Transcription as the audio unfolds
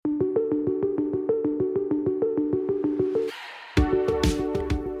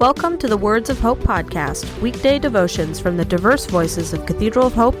Welcome to the Words of Hope podcast, weekday devotions from the diverse voices of Cathedral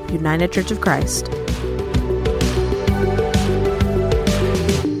of Hope, United Church of Christ.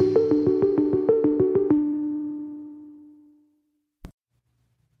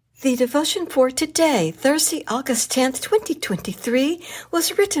 The devotion for today, Thursday, August 10th, 2023,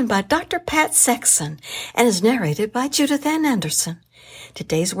 was written by Dr. Pat Saxon and is narrated by Judith Ann Anderson.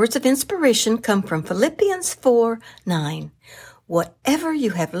 Today's words of inspiration come from Philippians 4:9. Whatever you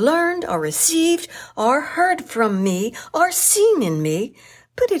have learned or received or heard from me or seen in me,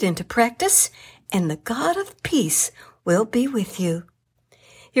 put it into practice, and the God of peace will be with you.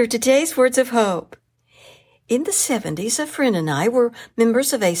 Here are today's words of hope. In the 70s, a friend and I were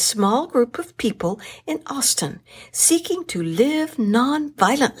members of a small group of people in Austin seeking to live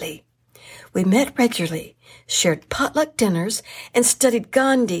non-violently. We met regularly, shared potluck dinners, and studied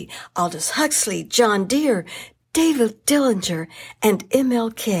Gandhi, Aldous Huxley, John Deere, David Dillinger, and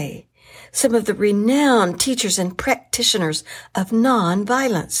MLK, some of the renowned teachers and practitioners of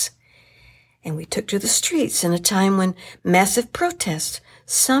non-violence. And we took to the streets in a time when massive protests,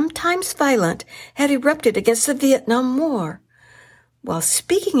 sometimes violent, had erupted against the Vietnam War. While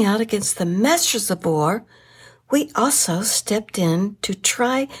speaking out against the masters of war, we also stepped in to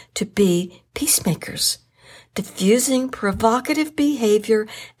try to be peacemakers, diffusing provocative behavior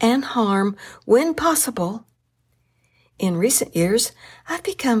and harm when possible. In recent years, I've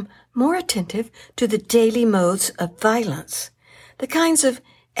become more attentive to the daily modes of violence, the kinds of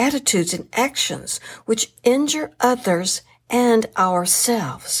attitudes and actions which injure others and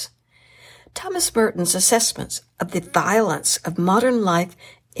ourselves. Thomas Merton's assessments of the violence of modern life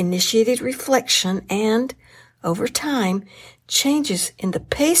initiated reflection and, over time, changes in the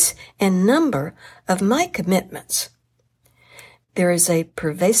pace and number of my commitments. There is a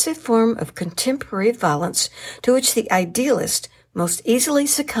pervasive form of contemporary violence to which the idealist most easily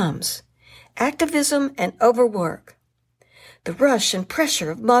succumbs: activism and overwork. The rush and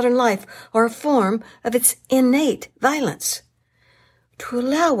pressure of modern life are a form of its innate violence. To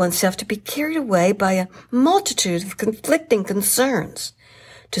allow oneself to be carried away by a multitude of conflicting concerns,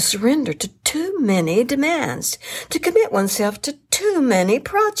 to surrender to too many demands, to commit oneself to too many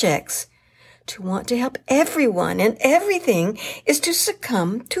projects, to want to help everyone and everything is to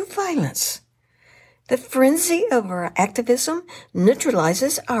succumb to violence. The frenzy of our activism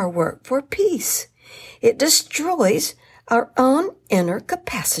neutralizes our work for peace. It destroys our own inner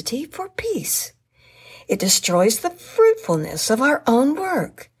capacity for peace. It destroys the fruitfulness of our own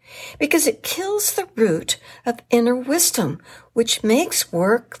work because it kills the root of inner wisdom, which makes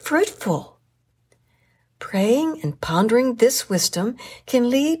work fruitful. Praying and pondering this wisdom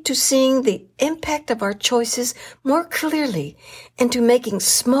can lead to seeing the impact of our choices more clearly and to making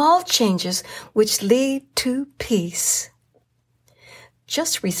small changes which lead to peace.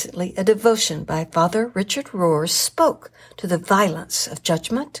 Just recently, a devotion by Father Richard Rohr spoke to the violence of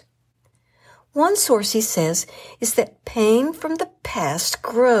judgment. One source, he says, is that pain from the past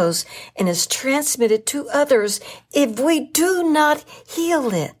grows and is transmitted to others if we do not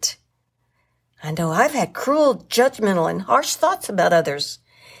heal it. I know I've had cruel, judgmental, and harsh thoughts about others.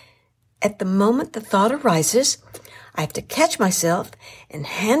 At the moment the thought arises, I have to catch myself and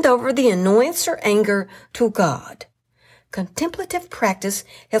hand over the annoyance or anger to God. Contemplative practice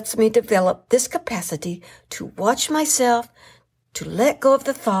helps me develop this capacity to watch myself, to let go of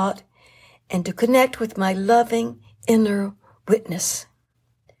the thought, and to connect with my loving inner witness.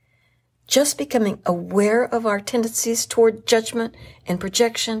 Just becoming aware of our tendencies toward judgment and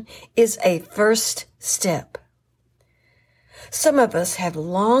projection is a first step. Some of us have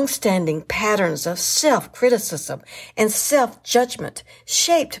long-standing patterns of self-criticism and self-judgment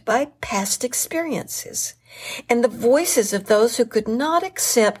shaped by past experiences and the voices of those who could not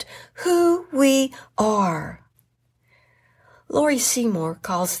accept who we are. Lori Seymour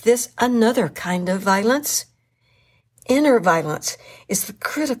calls this another kind of violence. Inner violence is the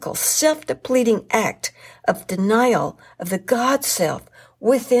critical, self-depleting act of denial of the God self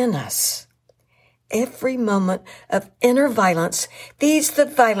within us. Every moment of inner violence feeds the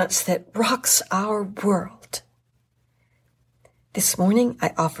violence that rocks our world. This morning,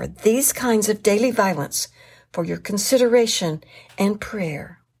 I offer these kinds of daily violence for your consideration and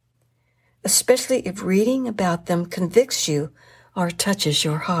prayer, especially if reading about them convicts you or touches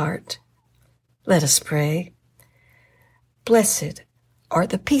your heart. Let us pray. Blessed are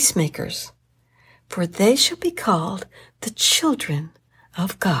the peacemakers, for they shall be called the children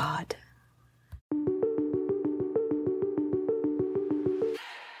of God.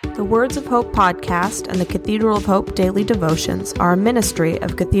 The Words of Hope podcast and the Cathedral of Hope daily devotions are a ministry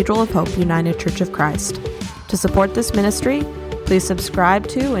of Cathedral of Hope United Church of Christ. To support this ministry, Please subscribe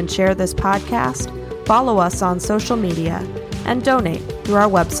to and share this podcast, follow us on social media, and donate through our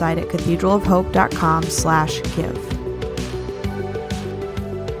website at cathedralofhope.com/give.